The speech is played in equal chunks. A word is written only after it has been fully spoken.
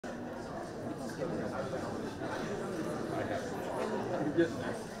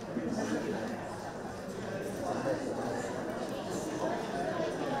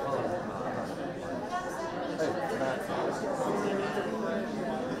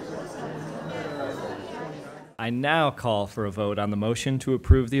I now call for a vote on the motion to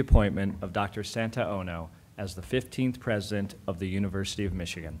approve the appointment of Dr. Santa Ono as the 15th President of the University of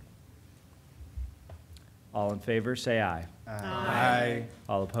Michigan. All in favor, say aye. Aye.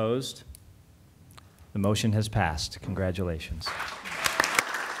 All opposed? The motion has passed. Congratulations.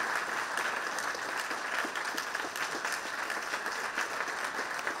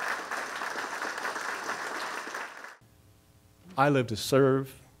 I live to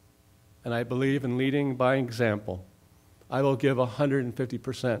serve, and I believe in leading by example. I will give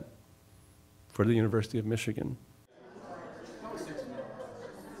 150% for the University of Michigan.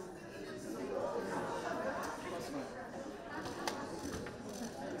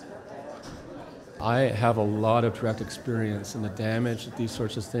 I have a lot of direct experience in the damage that these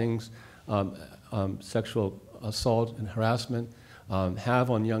sorts of things, sexual assault and harassment,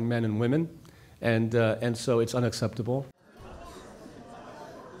 have on young men and women, and so it's unacceptable.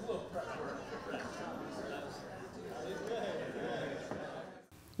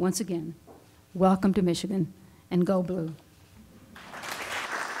 Once again, welcome to Michigan, and go blue.